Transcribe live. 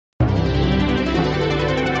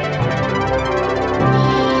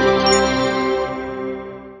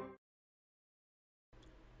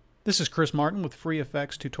This is Chris Martin with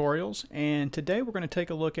FreeFX Tutorials, and today we're going to take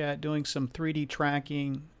a look at doing some 3D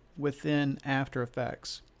tracking within After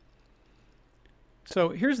Effects. So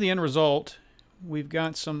here's the end result. We've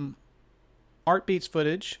got some ArtBeats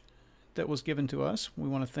footage that was given to us. We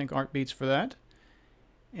want to thank ArtBeats for that.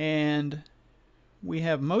 And we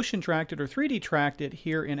have motion tracked it or 3D tracked it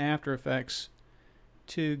here in After Effects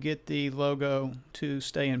to get the logo to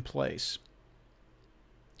stay in place.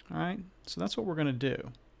 Alright, so that's what we're going to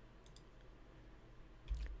do.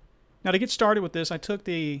 Now to get started with this, I took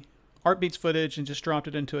the ArtBeats footage and just dropped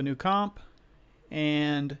it into a new comp,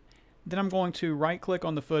 and then I'm going to right click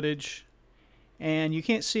on the footage, and you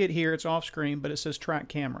can't see it here, it's off screen, but it says track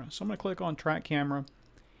camera. So I'm going to click on track camera,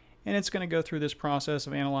 and it's going to go through this process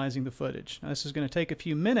of analyzing the footage. Now this is going to take a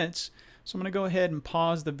few minutes, so I'm going to go ahead and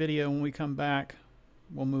pause the video. When we come back,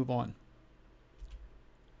 we'll move on.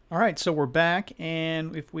 Alright, so we're back,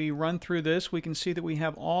 and if we run through this, we can see that we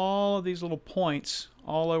have all of these little points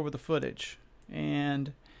all over the footage.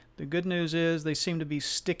 And the good news is they seem to be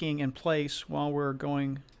sticking in place while we're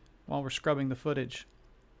scrubbing the footage.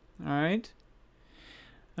 Alright.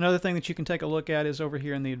 Another thing that you can take a look at is over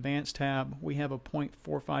here in the Advanced tab, we have a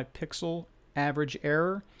 0.45 pixel average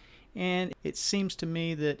error, and it seems to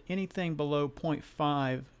me that anything below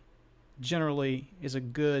 0.5 generally is a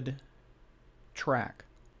good track.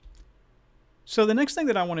 So the next thing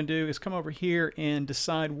that I want to do is come over here and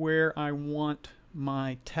decide where I want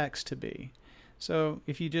my text to be. So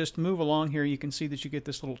if you just move along here, you can see that you get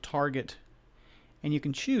this little target, and you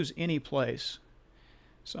can choose any place.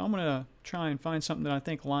 So I'm going to try and find something that I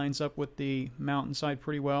think lines up with the mountainside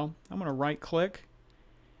pretty well. I'm going to right click,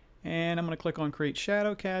 and I'm going to click on Create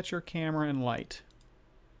Shadow Catcher, Camera, and Light.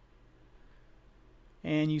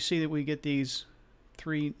 And you see that we get these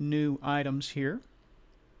three new items here.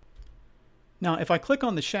 Now if I click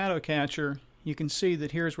on the shadow catcher, you can see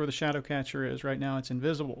that here's where the shadow catcher is. Right now it's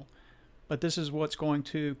invisible, but this is what's going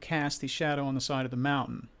to cast the shadow on the side of the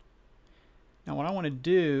mountain. Now what I want to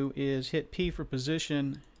do is hit P for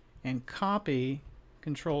position and copy,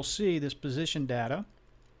 Control C, this position data.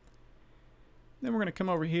 Then we're going to come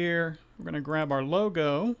over here, we're going to grab our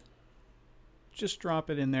logo, just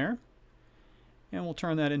drop it in there, and we'll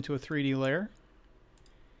turn that into a 3D layer.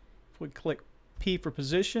 If we click P for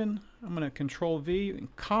position, I'm going to Control V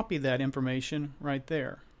and copy that information right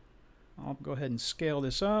there. I'll go ahead and scale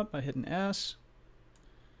this up by hitting S.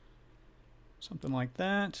 Something like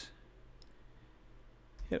that.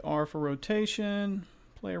 Hit R for rotation.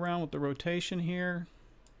 Play around with the rotation here.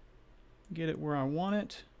 Get it where I want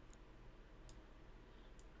it.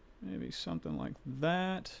 Maybe something like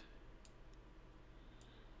that.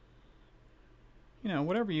 You know,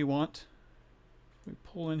 whatever you want. If we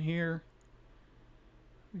pull in here,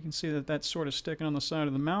 we can see that that's sort of sticking on the side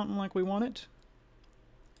of the mountain like we want it.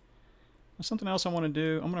 Now, something else I want to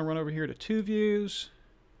do, I'm going to run over here to Two Views,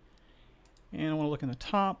 and I want to look in the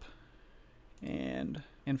top and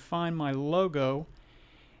find my logo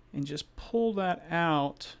and just pull that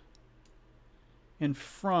out in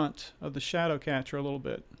front of the shadow catcher a little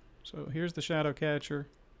bit. So here's the shadow catcher,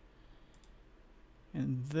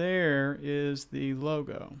 and there is the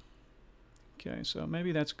logo. Okay, so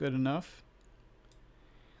maybe that's good enough.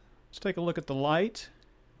 Let's take a look at the light.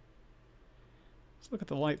 Let's look at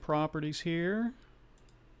the light properties here.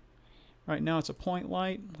 Right now it's a point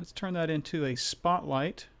light. Let's turn that into a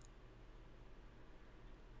spotlight.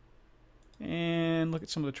 And look at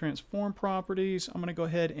some of the transform properties. I'm going to go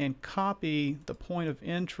ahead and copy the point of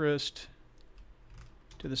interest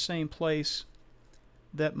to the same place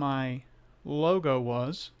that my logo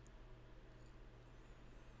was.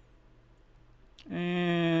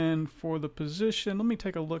 And for the position, let me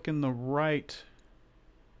take a look in the right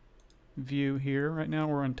view here. Right now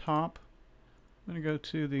we're on top. I'm going to go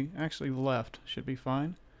to the, actually left should be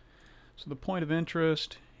fine. So the point of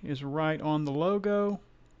interest is right on the logo.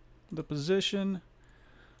 The position,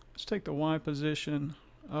 let's take the Y position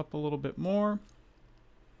up a little bit more.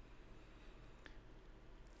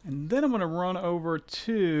 And then I'm going to run over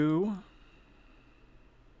to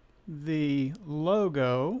the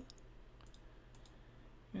logo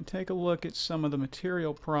and take a look at some of the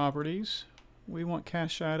material properties. We want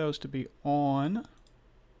cast shadows to be on.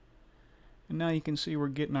 And now you can see we're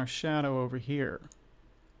getting our shadow over here.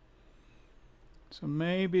 So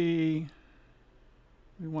maybe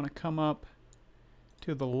we want to come up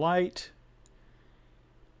to the light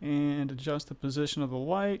and adjust the position of the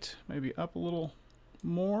light, maybe up a little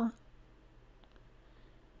more.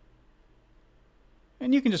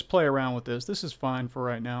 And you can just play around with this. This is fine for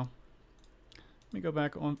right now. Let me go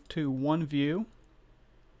back on to one view.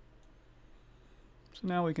 So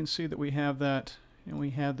now we can see that we have that and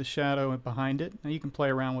we have the shadow behind it. Now you can play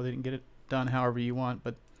around with it and get it done however you want,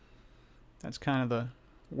 but that's kind of the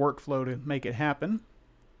workflow to make it happen.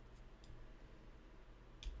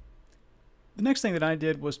 The next thing that I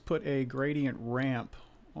did was put a gradient ramp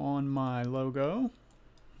on my logo.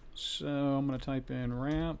 So I'm going to type in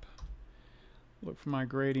ramp, look for my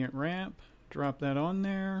gradient ramp, drop that on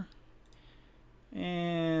there,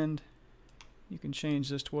 and you can change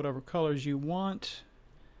this to whatever colors you want.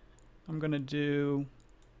 I'm going to do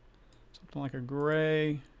something like a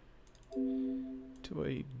gray to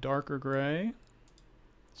a darker gray,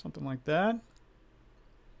 something like that.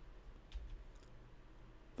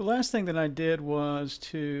 The last thing that I did was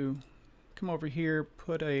to come over here,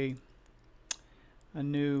 put a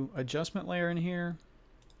new adjustment layer in here,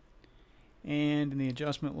 and in the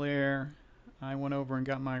adjustment layer I went over and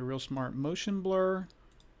got my Real Smart motion blur,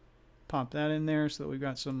 pop that in there so that we've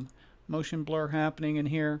got some motion blur happening in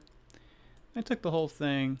here. I took the whole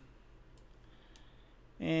thing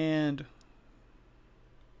and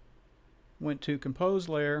went to compose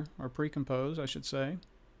layer, or pre-compose I should say,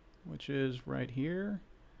 which is right here.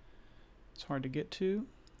 It's hard to get to.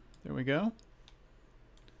 There we go.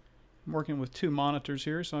 I'm working with two monitors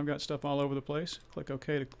here, so I've got stuff all over the place. Click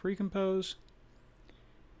OK to pre-compose.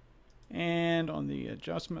 And on the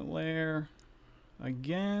adjustment layer,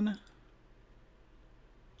 again,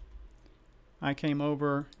 I came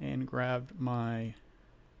over and grabbed my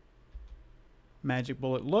Magic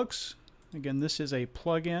Bullet Looks. Again, this is a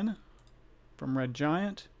plugin from Red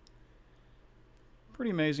Giant.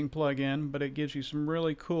 Pretty amazing plugin, but it gives you some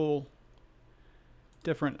really cool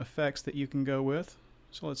different effects that you can go with.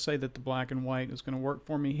 So let's say that the black and white is going to work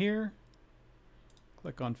for me here.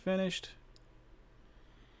 Click on Finished.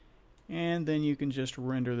 And then you can just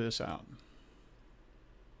render this out.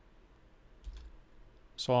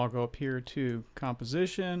 So I'll go up here to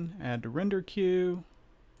Composition, add to Render Queue,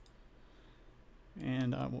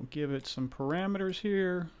 and I will give it some parameters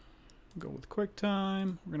here. Go with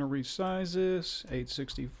QuickTime. We're going to resize this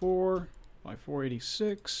 864 by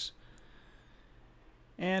 486.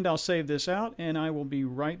 And I'll save this out and I will be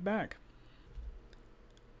right back.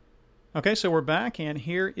 Okay, so we're back and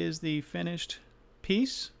here is the finished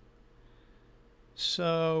piece.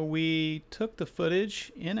 So we took the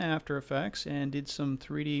footage in After Effects and did some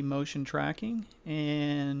 3D motion tracking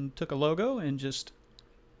and took a logo and just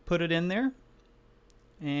put it in there,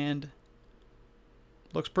 and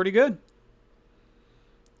looks pretty good.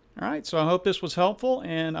 Alright, so I hope this was helpful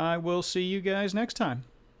and I will see you guys next time.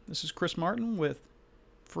 This is Chris Martin with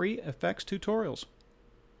Free Effects Tutorials.